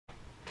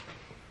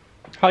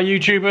Hi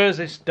YouTubers,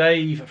 it's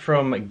Dave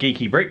from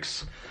Geeky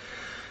Bricks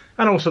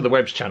and also the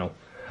Webs channel.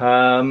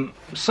 So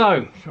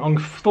I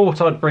thought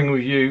I'd bring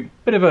with you a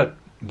bit of a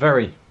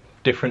very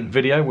different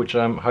video, which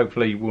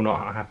hopefully will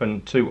not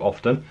happen too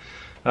often.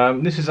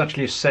 This is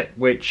actually a set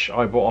which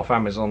I bought off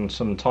Amazon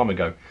some time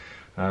ago,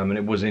 and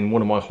it was in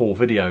one of my haul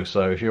videos.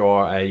 So if you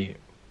are a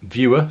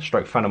viewer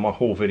stroke fan of my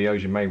haul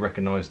videos, you may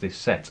recognise this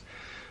set.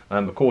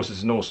 Of course,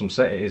 it's an awesome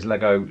set. It is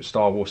Lego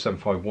Star Wars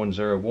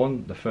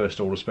 75101, the First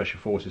Order Special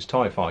Forces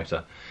TIE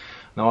Fighter.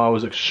 Now, I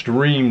was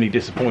extremely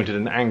disappointed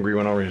and angry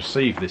when I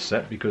received this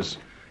set because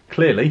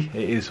clearly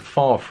it is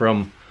far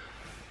from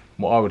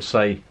what I would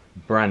say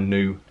brand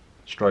new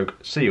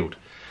stroke sealed.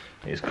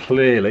 It's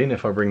clearly, and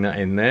if I bring that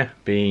in there,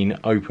 been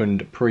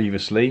opened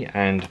previously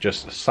and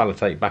just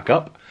sellotape back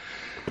up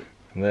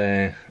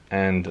there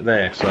and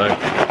there. So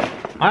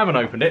I haven't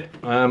opened it.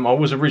 I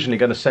was originally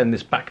going to send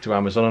this back to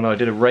Amazon, and I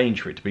did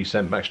arrange for it to be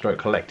sent back stroke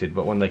collected,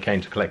 but when they came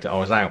to collect it I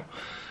was out.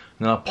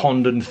 And I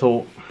pondered and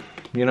thought,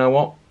 you know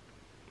what,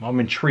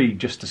 I'm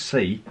intrigued just to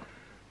see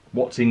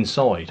what's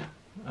inside,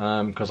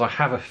 because I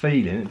have a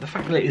feeling the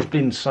fact that it has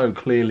been so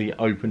clearly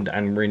opened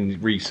and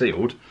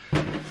resealed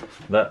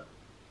that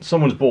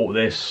someone's bought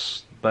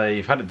this,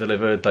 they've had it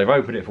delivered, they've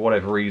opened it for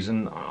whatever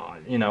reason.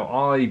 You know,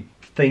 I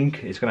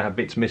think it's going to have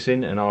bits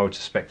missing, and I would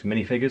suspect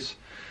minifigures.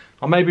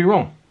 I may be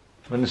wrong.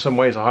 And in some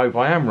ways I hope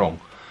I am wrong.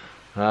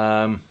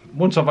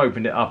 Once I've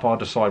opened it up, I'll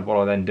decide what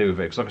I then do with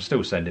it, because I can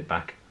still send it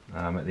back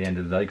at the end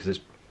of the day, because it's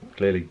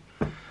clearly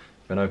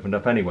been opened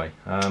up anyway.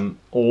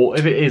 Or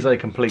if it is a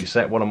complete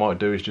set, what I might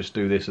do is just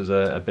do this as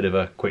a bit of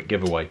a quick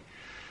giveaway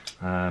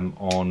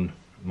on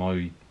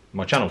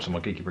my channel, so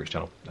my Geeky Bricks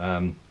channel.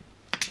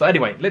 But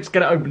anyway, let's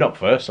get it opened up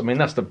first. I mean,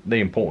 that's the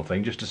important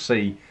thing, just to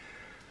see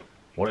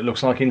what it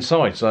looks like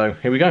inside. So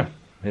here we go.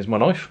 Here's my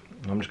knife.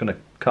 I'm just going to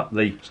cut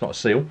the, it's not a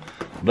seal,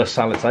 the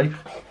sellotape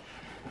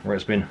where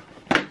it's been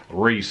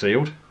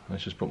resealed.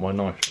 Let's just put my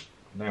knife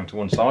down to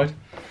one side.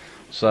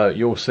 So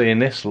you're seeing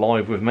this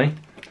live with me,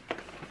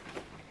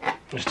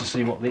 just to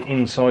see what the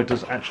inside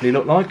does actually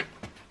look like.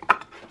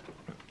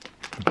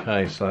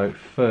 Okay, so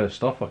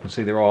first off, I can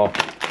see there are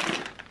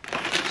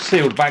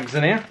sealed bags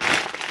in here.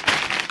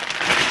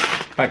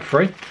 Bag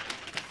 3.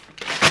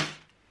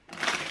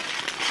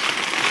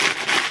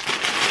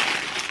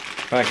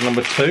 Bag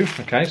number 2.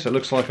 Okay, so it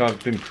looks like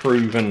I've been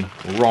proven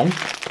wrong.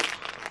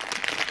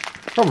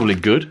 Probably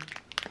good,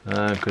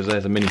 because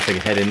there's a minifigure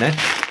head in there.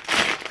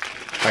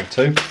 Bag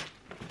 2.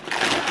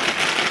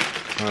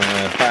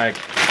 Bag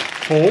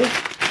 4.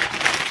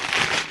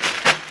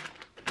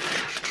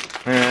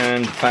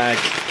 And bag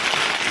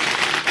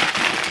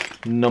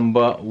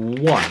number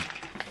 1.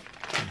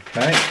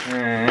 Okay,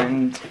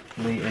 and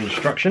the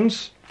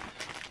instructions.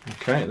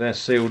 Okay, they're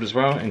sealed as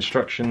well.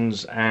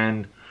 Instructions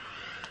and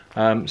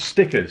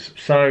stickers.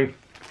 So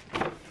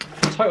a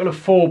total of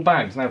 4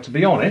 bags. Now, to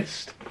be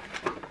honest,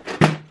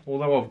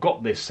 although I've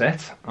got this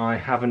set, I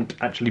haven't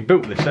actually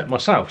built this set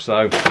myself,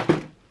 so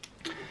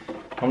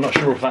I'm not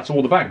sure if that's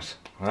all the bags.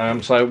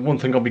 So one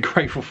thing I'll be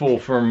grateful for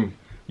from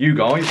you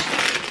guys,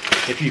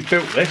 if you've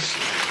built this,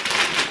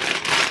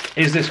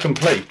 is this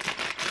complete?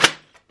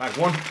 Bag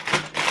 1,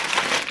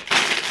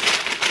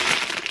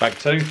 bag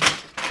 2,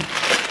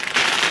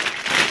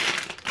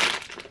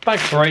 bag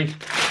 3,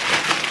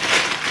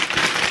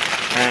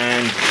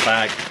 and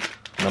bag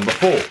number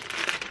 4.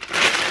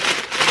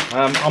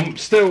 I'm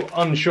still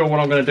unsure what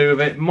I'm going to do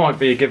with it. Might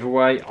be a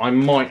giveaway. I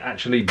might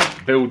actually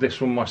build this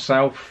one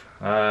myself.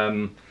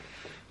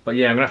 But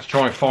yeah, I'm going to have to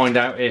try and find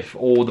out if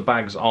all the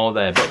bags are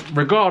there. But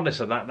regardless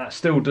of that, that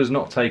still does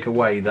not take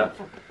away that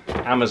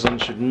Amazon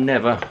should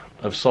never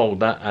have sold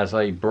that as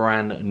a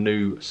brand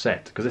new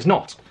set, because it's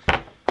not,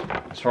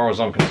 as far as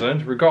I'm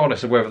concerned.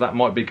 Regardless of whether that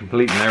might be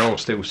complete and they're all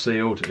still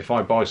sealed, if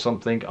I buy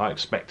something, I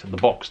expect the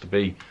box to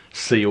be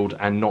sealed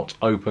and not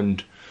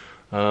opened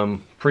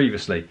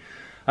previously.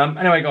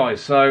 Anyway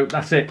guys, so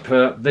that's it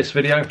for this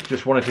video.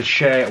 Just wanted to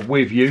share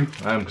with you,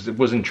 because it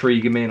was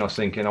intriguing me, and I was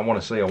thinking, I want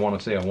to see,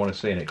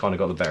 and it kind of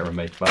got the better of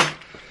me. But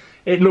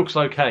it looks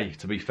okay,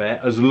 to be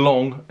fair, as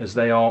long as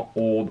they are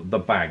all the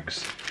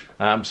bags.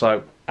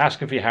 So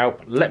asking for your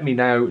help. Let me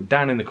know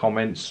down in the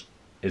comments,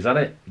 is that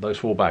it? Those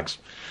 4 bags.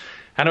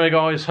 Anyway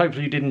guys,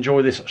 hopefully you did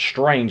enjoy this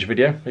strange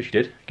video. If you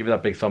did, give it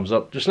that big thumbs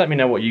up. Just let me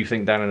know what you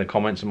think down in the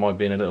comments. Am I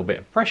being a little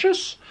bit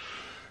precious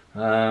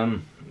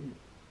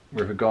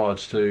with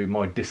regards to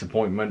my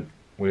disappointment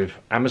with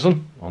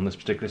Amazon on this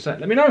particular set?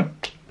 Let me know.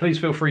 Please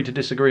feel free to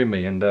disagree with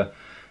me, and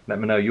let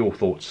me know your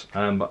thoughts.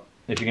 But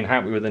if you can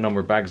help me with the number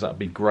of bags, that would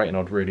be great, and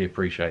I'd really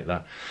appreciate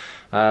that.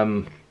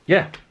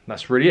 Yeah,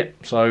 that's really it.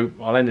 So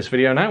I'll end this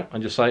video now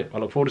and just say I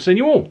look forward to seeing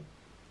you all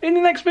in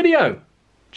the next video.